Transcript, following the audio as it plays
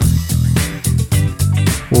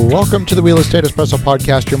Welcome to the Real Estate Espresso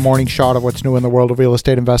Podcast, your morning shot of what's new in the world of real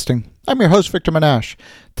estate investing. I'm your host, Victor Menashe.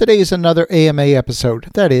 Today is another AMA episode.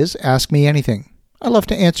 That is, Ask Me Anything. I love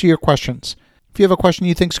to answer your questions. If you have a question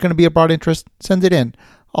you think is going to be of broad interest, send it in.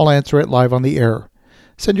 I'll answer it live on the air.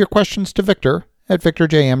 Send your questions to Victor at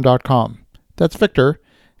victorjm.com. That's Victor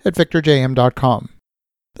at victorjm.com.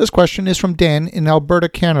 This question is from Dan in Alberta,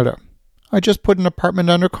 Canada. I just put an apartment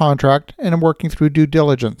under contract and am working through due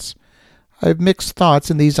diligence. I have mixed thoughts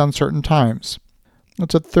in these uncertain times.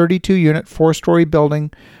 It's a 32-unit, 4-story building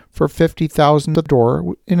for $50,000 a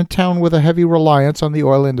door in a town with a heavy reliance on the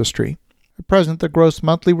oil industry. At present, the gross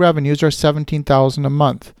monthly revenues are $17,000 a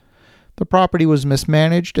month. The property was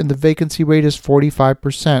mismanaged and the vacancy rate is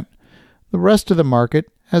 45%. The rest of the market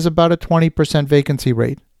has about a 20% vacancy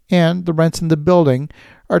rate, and the rents in the building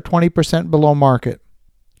are 20% below market.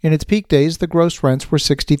 In its peak days, the gross rents were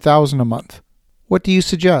 $60,000 a month. What do you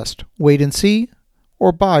suggest? Wait and see?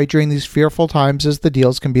 Or buy during these fearful times as the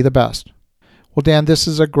deals can be the best? Well, Dan, this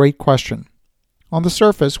is a great question. On the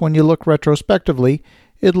surface, when you look retrospectively,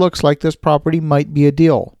 it looks like this property might be a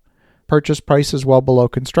deal. Purchase price is well below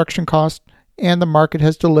construction cost, and the market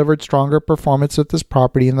has delivered stronger performance at this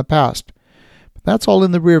property in the past. But that's all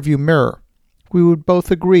in the rearview mirror. We would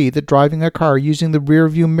both agree that driving a car using the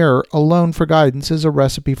rearview mirror alone for guidance is a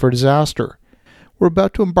recipe for disaster. We're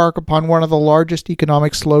about to embark upon one of the largest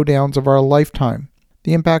economic slowdowns of our lifetime.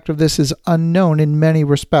 The impact of this is unknown in many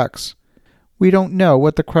respects. We don't know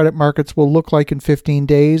what the credit markets will look like in 15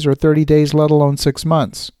 days or 30 days, let alone 6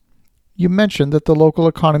 months. You mentioned that the local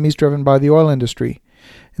economy is driven by the oil industry,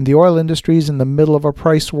 and the oil industry is in the middle of a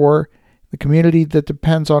price war. The community that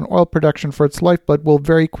depends on oil production for its lifeblood will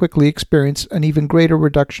very quickly experience an even greater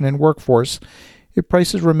reduction in workforce if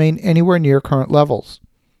prices remain anywhere near current levels.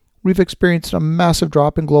 We've experienced a massive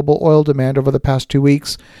drop in global oil demand over the past 2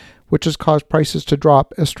 weeks, which has caused prices to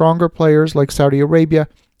drop as stronger players like Saudi Arabia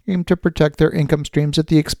aim to protect their income streams at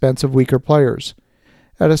the expense of weaker players.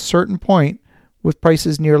 At a certain point, with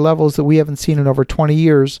prices near levels that we haven't seen in over 20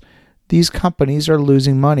 years, these companies are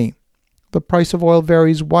losing money. The price of oil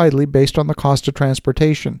varies widely based on the cost of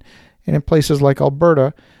transportation, and in places like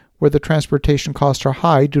Alberta, where the transportation costs are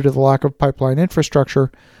high due to the lack of pipeline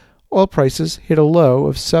infrastructure, oil prices hit a low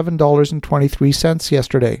of $7.23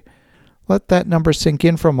 yesterday. Let that number sink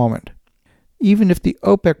in for a moment. Even if the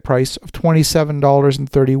OPEC price of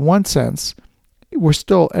 $27.31, we're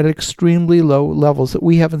still at extremely low levels that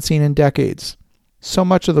we haven't seen in decades. So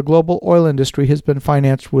much of the global oil industry has been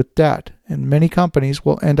financed with debt, and many companies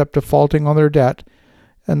will end up defaulting on their debt,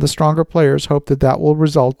 and the stronger players hope that that will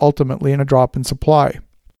result ultimately in a drop in supply.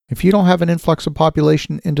 If you don't have an influx of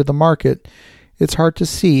population into the market, it's hard to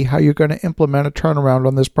see how you're going to implement a turnaround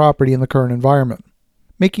on this property in the current environment.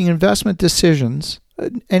 Making investment decisions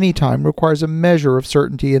at any time requires a measure of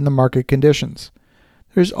certainty in the market conditions.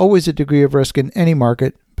 There's always a degree of risk in any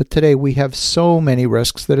market, but today we have so many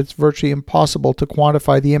risks that it's virtually impossible to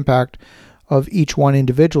quantify the impact of each one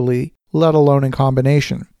individually, let alone in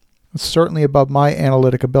combination. It's certainly above my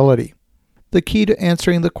analytic ability. The key to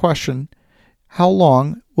answering the question, how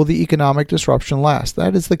long will the economic disruption last?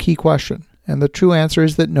 That is the key question. And the true answer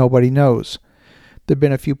is that nobody knows. There have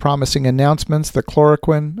been a few promising announcements that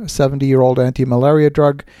chloroquine, a 70-year-old anti-malaria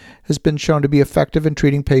drug, has been shown to be effective in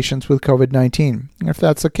treating patients with COVID-19. If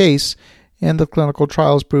that's the case, and the clinical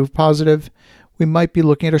trials prove positive, we might be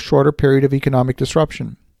looking at a shorter period of economic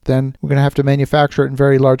disruption. Then we're going to have to manufacture it in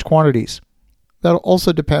very large quantities. That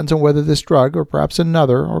also depends on whether this drug, or perhaps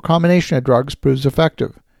another, or combination of drugs, proves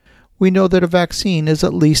effective. We know that a vaccine is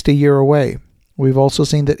at least a year away. We've also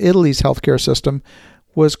seen that Italy's healthcare system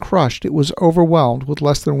was crushed. It was overwhelmed, with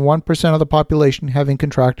less than 1% of the population having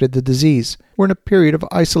contracted the disease. We're in a period of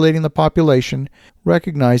isolating the population,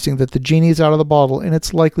 recognizing that the genie is out of the bottle and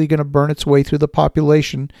it's likely going to burn its way through the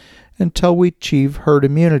population until we achieve herd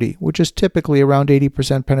immunity, which is typically around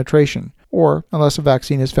 80% penetration, or unless a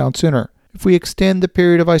vaccine is found sooner. If we extend the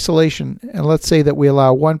period of isolation, and let's say that we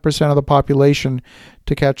allow 1% of the population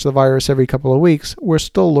to catch the virus every couple of weeks, we're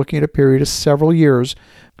still looking at a period of several years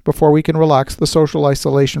before we can relax the social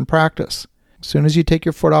isolation practice. As soon as you take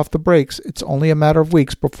your foot off the brakes, it's only a matter of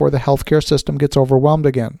weeks before the healthcare system gets overwhelmed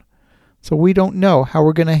again. So we don't know how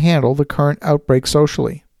we're going to handle the current outbreak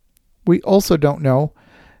socially. We also don't know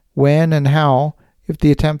when and how, if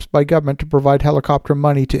the attempts by government to provide helicopter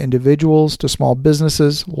money to individuals, to small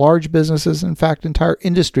businesses, large businesses, in fact entire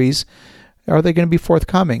industries, are they going to be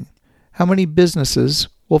forthcoming? How many businesses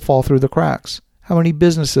will fall through the cracks? How many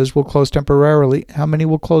businesses will close temporarily? How many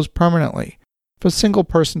will close permanently? If a single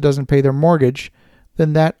person doesn't pay their mortgage,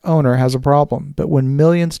 then that owner has a problem. But when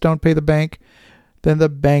millions don't pay the bank, then the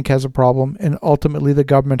bank has a problem and ultimately the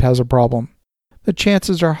government has a problem. The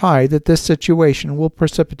chances are high that this situation will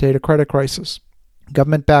precipitate a credit crisis.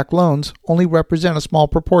 Government-backed loans only represent a small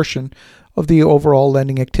proportion of the overall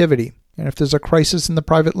lending activity, and if there's a crisis in the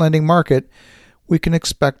private lending market, we can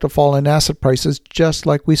expect a fall in asset prices just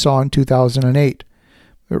like we saw in 2008.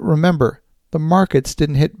 But remember, the markets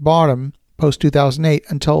didn't hit bottom post-2008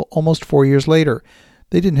 until almost 4 years later.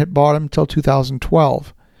 They didn't hit bottom until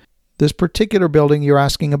 2012. This particular building you're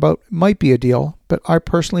asking about might be a deal, but I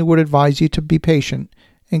personally would advise you to be patient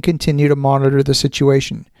and continue to monitor the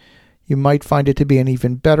situation. You might find it to be an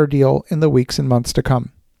even better deal in the weeks and months to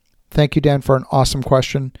come. Thank you, Dan, for an awesome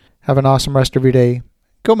question. Have an awesome rest of your day.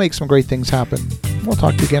 Go make some great things happen. We'll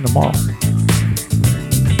talk to you again tomorrow.